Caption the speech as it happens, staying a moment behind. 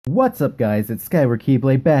What's up, guys? It's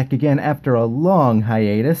SkywardKeyblade back again after a long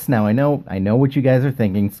hiatus. Now I know what you guys are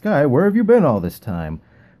thinking. Sky, where have you been all this time?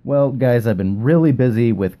 Well, guys, I've been really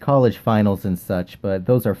busy with college finals and such, but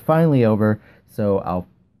those are finally over, so I'll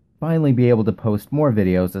finally be able to post more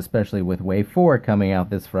videos, especially with Wave 4 coming out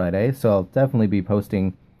this Friday. So I'll definitely be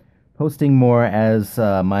posting more as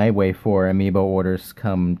my Wave 4 Amiibo orders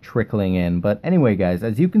come trickling in. But anyway, guys,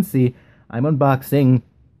 as you can see, I'm unboxing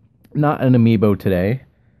not an Amiibo today.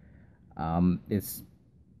 It's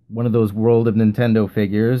one of those World of Nintendo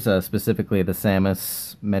figures, specifically the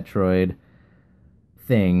Samus Metroid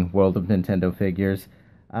thing, World of Nintendo figures.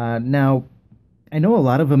 Now, I know a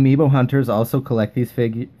lot of Amiibo hunters also collect these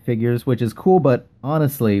figures, which is cool, but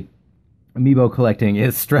honestly, Amiibo collecting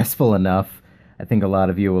is stressful enough. I think a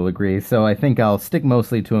lot of you will agree. So I think I'll stick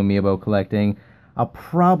mostly to Amiibo collecting. I'll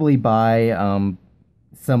probably buy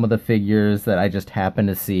some of the figures that I just happen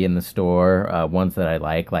to see in the store, ones that I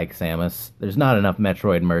like Samus. There's not enough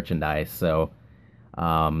Metroid merchandise, so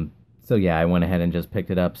yeah, I went ahead and just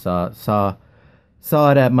picked it up. Saw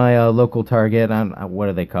it at my local Target. What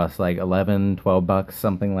do they cost? Like 11, 12 bucks,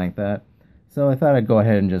 something like that. So I thought I'd go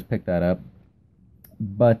ahead and just pick that up.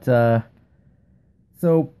 But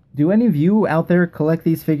so do any of you out there collect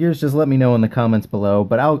these figures? Just let me know in the comments below.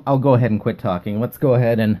 But I'll go ahead and quit talking. Let's go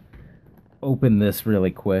ahead and open this really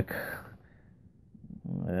quick.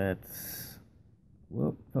 Let's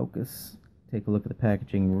focus. Take a look at the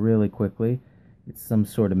packaging really quickly. It's some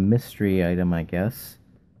sort of mystery item, I guess.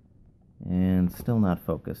 And still not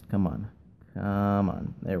focused. Come on. Come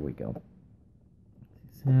on. There we go.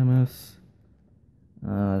 Samus.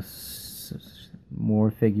 More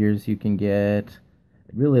figures you can get.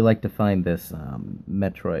 I'd really like to find this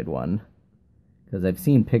Metroid one, because I've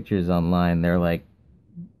seen pictures online. They're like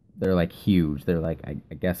huge. They're like, I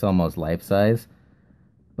guess, almost life size.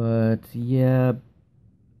 But yeah,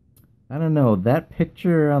 I don't know. That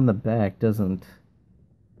picture on the back doesn't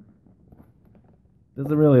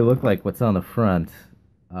really look like what's on the front.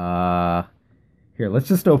 Here, let's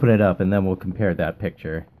just open it up and then we'll compare that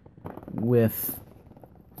picture with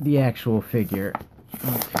the actual figure.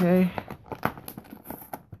 Okay.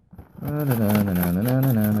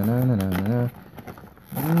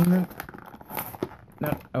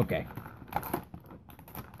 No, okay.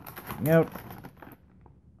 Out.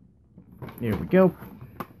 Here we go.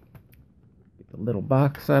 Get the little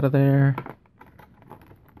box out of there.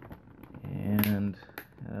 And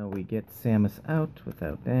we get Samus out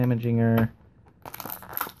without damaging her.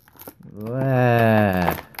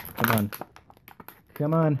 Come on.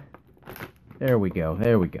 Come on. There we go.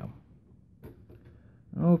 There we go.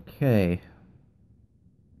 Okay.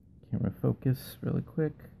 Camera focus really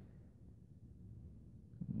quick.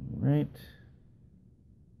 Right.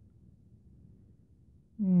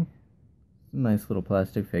 Nice little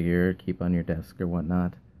plastic figure, keep on your desk or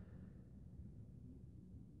whatnot.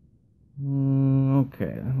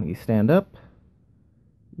 Okay, we stand up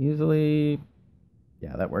easily.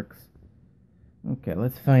 Yeah, that works. Okay,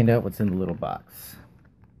 let's find out what's in the little box.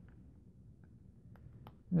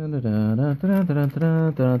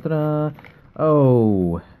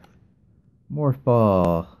 Oh, morph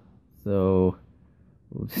ball. So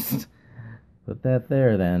we'll just put that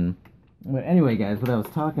there then. But anyway, guys, what I was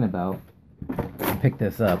talking about, pick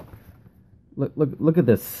this up. Look at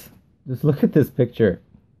this. Just look at this picture.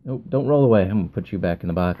 Oh, don't roll away. I'm gonna put you back in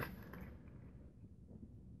the box.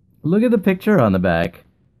 Look at the picture on the back.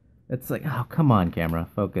 It's like, oh, come on, camera,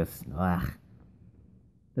 focus. Ugh.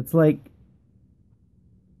 It's like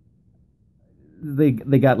they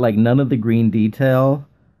got like none of the green detail.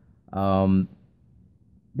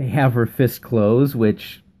 They have her fist closed,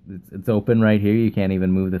 which it's open right here. You can't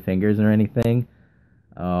even move the fingers or anything.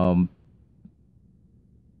 Yeah,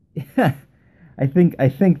 I think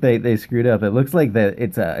they screwed up. It looks like that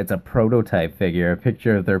it's a prototype figure, a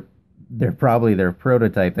picture of their probably their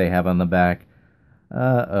prototype they have on the back.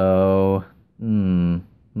 Uh-oh.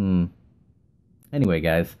 Anyway,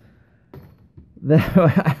 guys,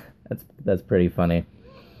 that's pretty funny.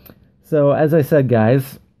 So as I said,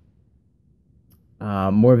 guys,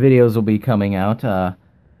 more videos will be coming out.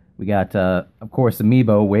 We got, of course,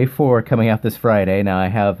 Amiibo Wave 4 coming out this Friday. Now I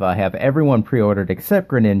have everyone pre-ordered except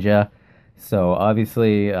Greninja, so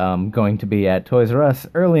obviously I'm going to be at Toys R Us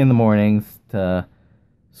early in the mornings to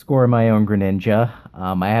score my own Greninja.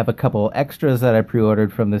 I have a couple extras that I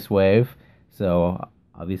pre-ordered from this wave, so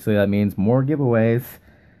obviously that means more giveaways.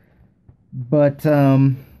 But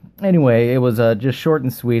anyway, it was just short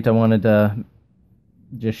and sweet. I wanted to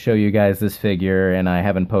just show you guys this figure, and I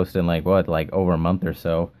haven't posted in like over a month or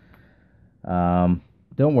so.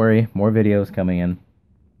 Don't worry, more videos coming in.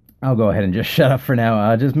 I'll go ahead and just shut up for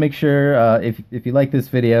now. Just make sure if you like this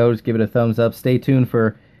video, just give it a thumbs up. Stay tuned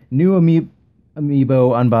for new Amiibo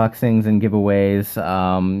unboxings and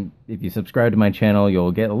giveaways. If you subscribe to my channel,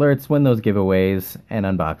 you'll get alerts when those giveaways and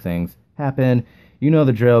unboxings happen. You know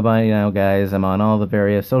the drill by now, guys. I'm on all the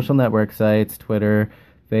various social network sites, Twitter,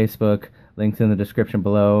 Facebook, links in the description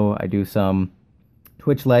below. I do some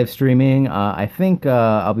Twitch live streaming. I think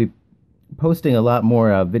I'll be posting a lot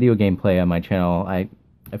more video gameplay on my channel. I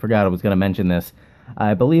forgot I was going to mention this.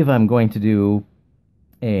 I believe I'm going to do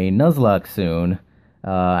a Nuzlocke soon.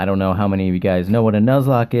 I don't know how many of you guys know what a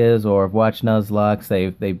Nuzlocke is or have watched Nuzlocks.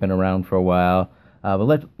 They've been around for a while. But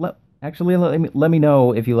let me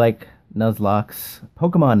know if you like Nuzlocks,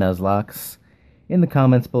 Pokemon Nuzlocke, in the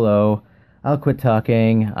comments below. I'll quit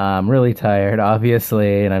talking. I'm really tired,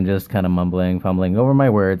 obviously, and I'm just kind of fumbling over my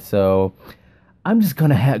words. So I'm just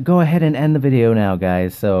gonna go ahead and end the video now,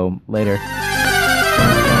 guys. So later.